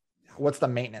about what's the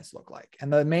maintenance look like.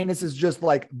 And the maintenance is just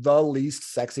the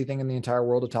least sexy thing in the entire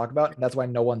world to talk about. And that's why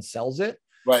no one sells it.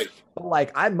 Right.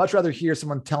 But I'd much rather hear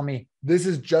someone tell me, this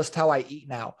is just how I eat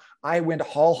now. I went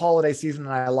all holiday season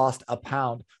and I lost a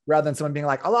pound, rather than someone being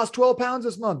like, I lost 12 pounds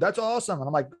this month. That's awesome. And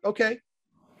I'm like, okay,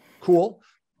 cool.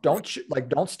 Don't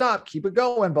stop, keep it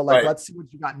going. But let's see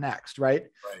what you got next. Right.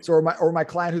 So, or my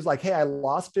client who's like, hey, I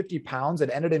lost 50 pounds. It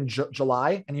ended in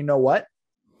July. And you know what?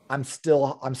 I'm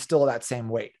still that same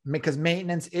weight, because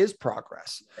maintenance is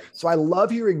progress. So I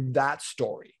love hearing that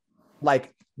story.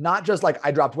 Not just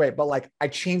I dropped weight, but I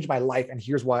changed my life and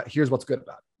here's what's good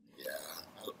about it.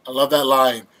 Yeah. I love that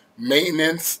line.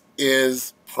 Maintenance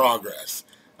is progress.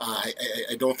 I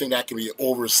don't think that can be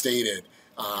overstated.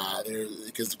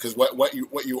 Because what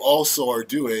you also are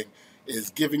doing is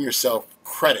giving yourself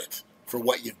credit for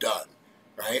what you've done.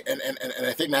 Right. And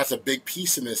I think that's a big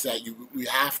piece in this, that we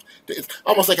have to, it's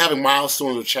almost like having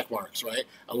milestones or check marks, right,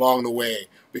 along the way,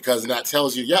 because that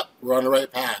tells you, yep, we're on the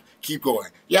right path. Keep going.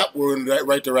 Yep, we're in the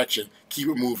right direction. Keep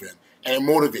it moving. And it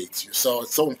motivates you. So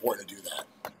it's so important to do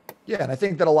that. Yeah. And I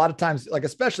think that a lot of times,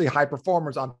 especially high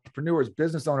performers, entrepreneurs,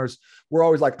 business owners, we're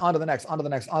always on to the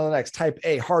next, type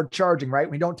A, hard charging, right?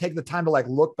 We don't take the time to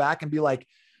look back and be like,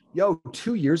 yo,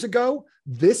 2 years ago,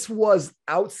 this was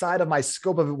outside of my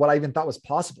scope of what I even thought was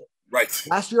possible. Right.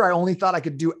 Last year, I only thought I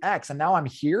could do X, and now I'm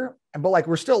here. But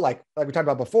we're still like we talked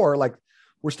about before,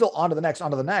 we're still on to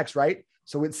the next, right?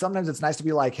 So sometimes it's nice to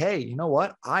be like, hey, you know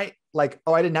what? I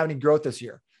didn't have any growth this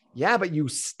year. Yeah, but you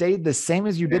stayed the same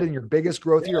as you did in your biggest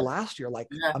growth year last year.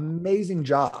 Amazing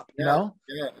job, you know?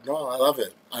 Yeah, no, I love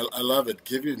it. I love it.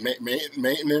 Give you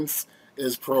maintenance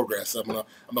is progress. I'm gonna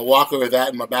walk over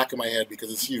that in the back of my head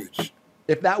because it's huge.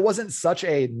 If that wasn't such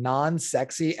a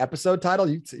non-sexy episode title,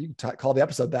 you call the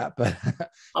episode that, but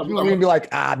I'm going to be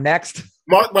like, next.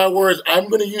 Mark my words, I'm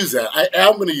going to use that. I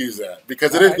am going to use that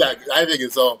because it is that. I think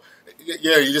it's so.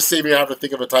 Yeah, you just saved me having to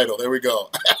think of a title. There we go.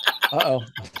 Uh-oh.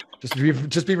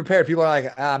 Just be prepared. People are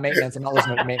like, maintenance. I'm not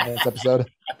listening to a maintenance episode.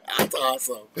 That's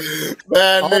awesome.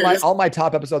 Man, all my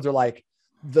top episodes are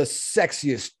the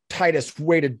sexiest, tightest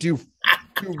way to do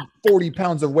 40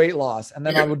 pounds of weight loss. And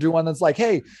then I will do one that's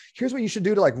hey, here's what you should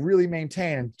do to really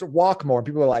maintain and to walk more. And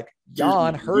people are like,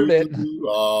 John, heard it.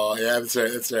 Oh yeah,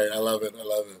 that's right. I love it.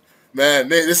 Man,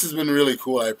 Nate, this has been really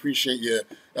cool. I appreciate you.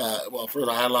 First,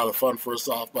 I had a lot of fun first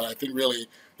off, but I think really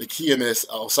the key in this,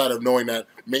 outside of knowing that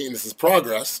maintenance is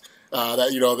progress, that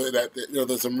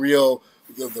there's some real,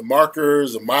 the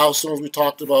markers, the milestones we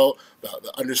talked about,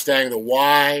 the understanding the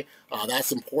why,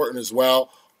 that's important as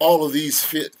well. All of these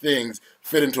things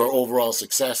fit into our overall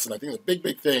success. And I think the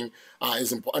big thing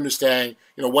is understanding,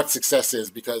 what success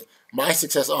is, because my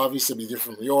success obviously will be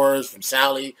different from yours, from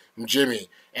Sally, from Jimmy.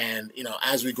 And,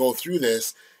 as we go through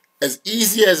this, as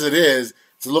easy as it is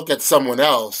to look at someone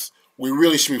else, we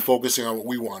really should be focusing on what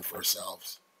we want for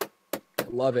ourselves.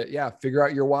 Love it. Yeah. Figure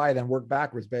out your why, then work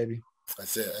backwards, baby.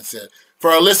 That's it. That's it. For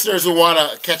our listeners who want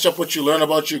to catch up what you learn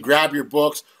about you, grab your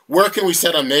books, where can we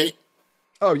send them, Nate?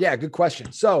 Oh, yeah. Good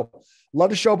question. So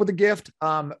love to show up with a gift.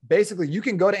 Basically, you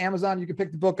can go to Amazon. You can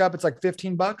pick the book up. It's like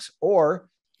 $15, or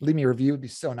leave me a review. It'd be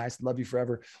so nice. Love you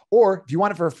forever. Or if you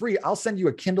want it for free, I'll send you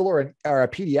a Kindle or a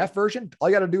PDF version. All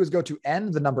you got to do is go to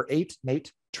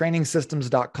Nate,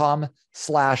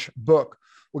 trainingsystems.com/book.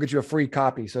 We'll get you a free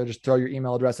copy. So just throw your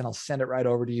email address and I'll send it right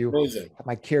over to you. Amazing. Have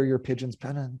my carrier pigeons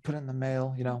put it in the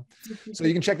mail, So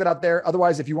you can check that out there.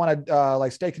 Otherwise, if you want to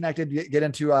stay connected, get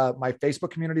into my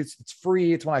Facebook community. It's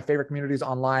free. It's one of my favorite communities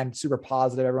online. Super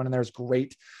positive. Everyone in there is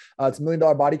great. It's a $1 Million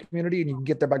Body community, and you can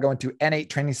get there by going to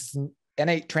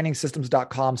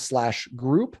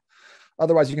N8trainingsystems.com/group.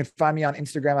 Otherwise, you can find me on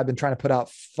Instagram. I've been trying to put out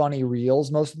funny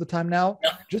reels most of the time now,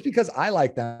 just because I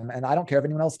like them and I don't care if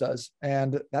anyone else does.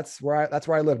 And that's where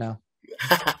I live now.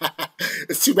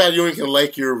 It's too bad you only can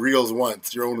like your reels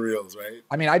once, your own reels, right?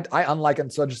 I mean, I unlike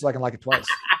it, so just so I can like it twice.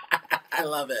 I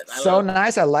love it.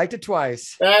 Nice. I liked it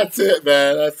twice. That's it,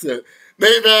 man. That's it.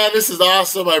 Nate, man, this is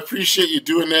awesome. I appreciate you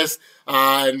doing this.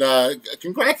 And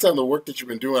congrats on the work that you've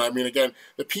been doing. I mean, again,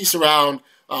 the piece around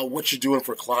what you're doing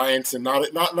for clients, and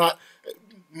not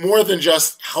more than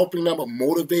just helping them, but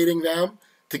motivating them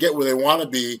to get where they want to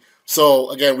be.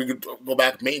 So again, we could go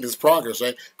back, maintenance progress,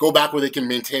 right? Go back where they can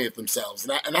maintain it themselves,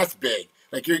 and that's big.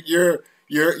 Like you're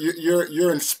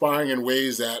inspiring in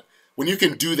ways that when you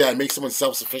can do that, make someone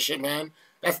self-sufficient, man.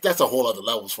 That's a whole other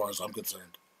level as far as I'm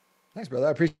concerned. Thanks, brother.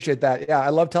 I appreciate that. Yeah,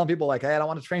 I love telling people like, hey, I don't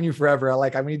want to train you forever.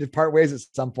 I need to part ways at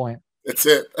some point. That's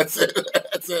it.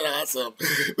 Awesome.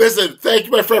 Listen, thank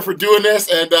you, my friend, for doing this,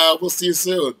 and we'll see you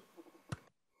soon.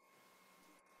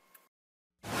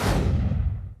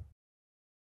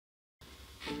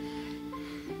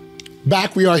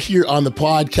 Back we are here on the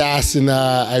podcast, and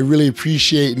I really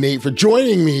appreciate Nate for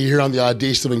joining me here on the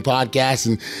Audacious Living podcast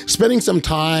and spending some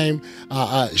time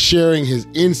sharing his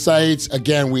insights.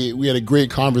 Again, we had a great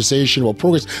conversation about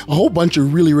progress, a whole bunch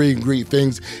of really, really great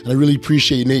things, and I really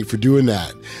appreciate Nate for doing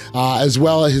that. As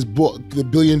well as his book, The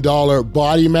 $1 Billion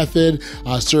Body Method.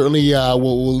 Certainly,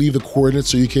 we'll leave the coordinates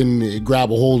so you can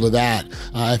grab a hold of that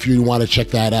if you want to check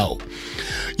that out.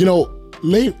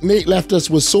 Nate left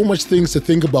us with so much things to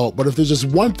think about, but if there's just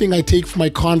one thing I take from my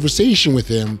conversation with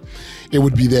him, it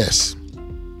would be this.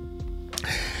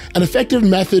 An effective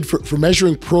method for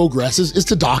measuring progress is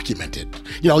to document it.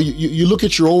 You look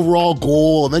at your overall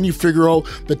goal, and then you figure out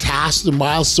the tasks and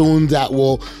milestones that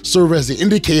will serve as the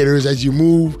indicators as you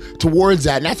move towards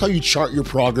that. And that's how you chart your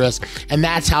progress, and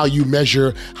that's how you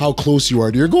measure how close you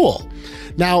are to your goal.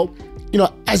 Now,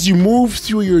 as you move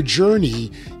through your journey,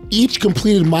 each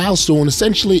completed milestone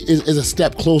essentially is a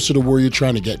step closer to where you're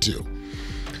trying to get to.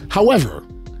 However,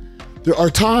 there are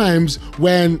times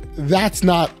when that's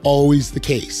not always the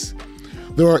case.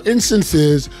 There are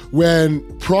instances when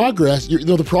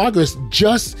the progress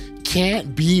just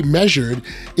can't be measured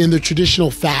in the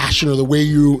traditional fashion or the way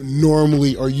you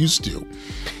normally are used to.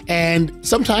 And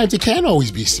sometimes it can't always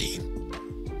be seen.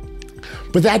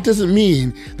 But that doesn't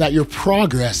mean that your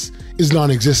progress is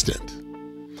non-existent.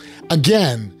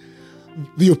 Again,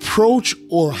 the approach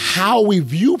or how we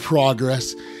view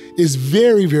progress is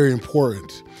very, very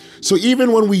important. So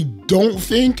even when we don't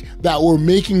think that we're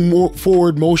making more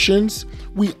forward motions,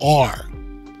 we are.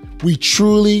 We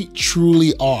truly,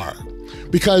 truly are.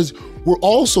 Because we're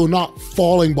also not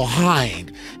falling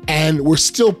behind, and we're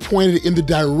still pointed in the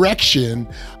direction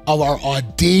of our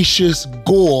audacious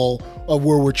goal of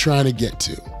where we're trying to get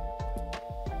to.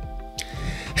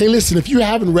 Hey, listen, if you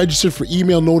haven't registered for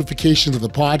email notifications of the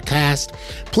podcast,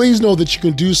 please know that you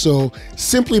can do so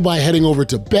simply by heading over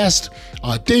to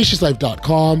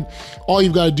bestaudaciouslife.com. All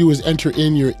you've got to do is enter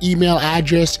in your email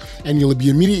address, and you'll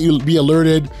be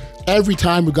alerted every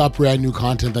time we've got brand new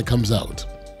content that comes out.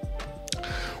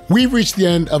 We've reached the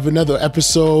end of another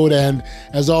episode, and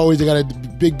as always, I got a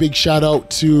big shout out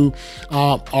to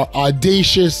our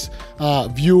Audacious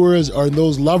viewers or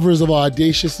those lovers of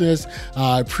audaciousness.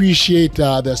 I appreciate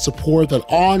the support, that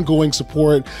ongoing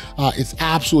support. It's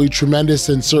absolutely tremendous,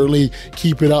 and certainly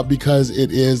keep it up because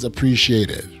it is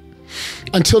appreciated.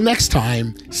 Until next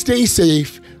time, stay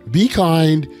safe, be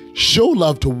kind, show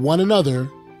love to one another,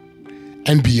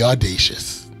 and be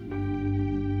audacious.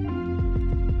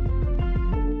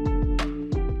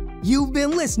 You've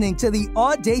been listening to the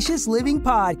Audacious Living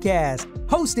Podcast,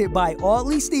 hosted by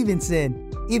Audacious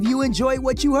Stevenson. If you enjoyed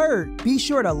what you heard, be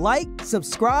sure to like,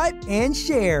 subscribe, and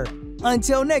share.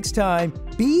 Until next time,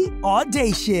 be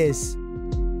audacious.